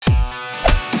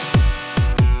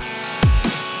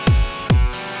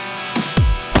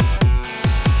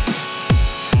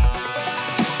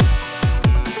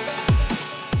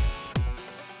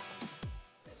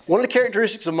One of the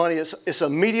characteristics of money is it's a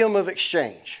medium of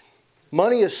exchange.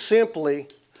 Money is simply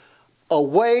a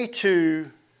way to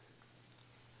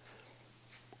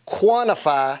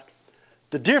quantify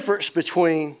the difference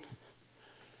between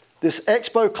this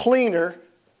Expo cleaner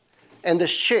and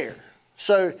this chair.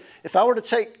 So if I were to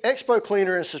take Expo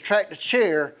cleaner and subtract the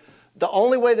chair, the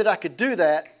only way that I could do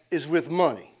that is with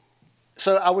money.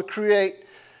 So I would create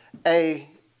an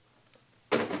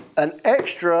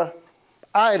extra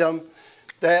item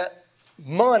that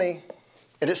money,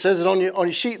 and it says it on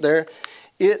your sheet there,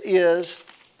 it is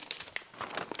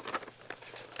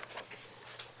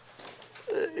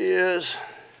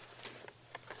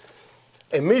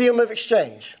a medium of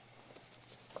exchange.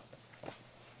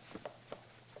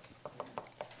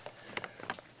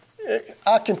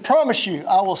 I can promise you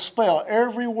I will spell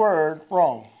every word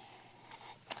wrong.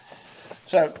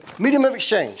 So, medium of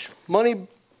exchange. Money,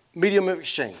 medium of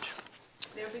exchange.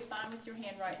 They'll be fine with your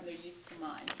handwriting. They're used to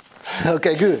mine.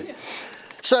 Okay, good.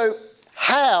 So,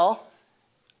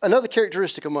 another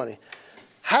characteristic of money,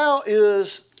 how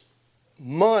is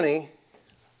money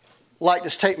like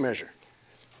this tape measure?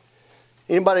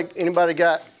 Anybody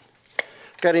got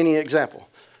any example?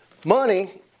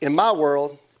 Money, in my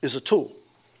world, is a tool.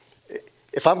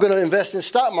 If I'm going to invest in the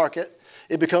stock market,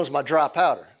 it becomes my dry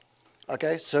powder.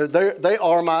 Okay, so they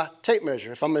are my tape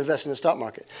measure if I'm investing in the stock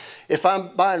market. If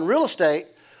I'm buying real estate,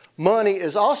 money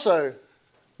is also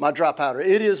my dry powder.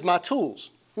 It is my tools.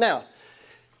 Now,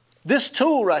 this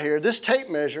tool right here, this tape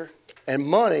measure and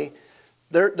money,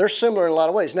 they're similar in a lot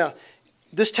of ways. Now,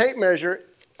 this tape measure,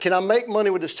 can I make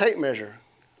money with this tape measure?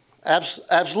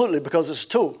 Absolutely, because it's a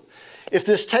tool. If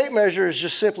this tape measure is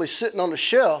just simply sitting on the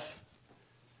shelf,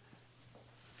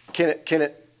 can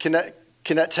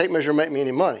that tape measure make me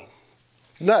any money?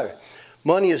 No.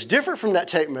 Money is different from that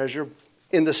tape measure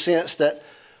in the sense that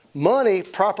money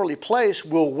properly placed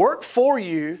will work for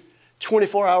you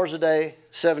 24 hours a day,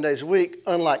 7 days a week,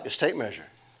 unlike this tape measure.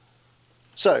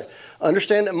 So,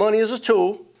 understand that money is a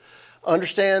tool.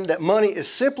 Understand that money is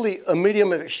simply a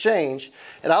medium of exchange.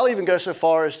 And I'll even go so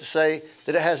far as to say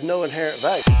that it has no inherent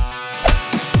value.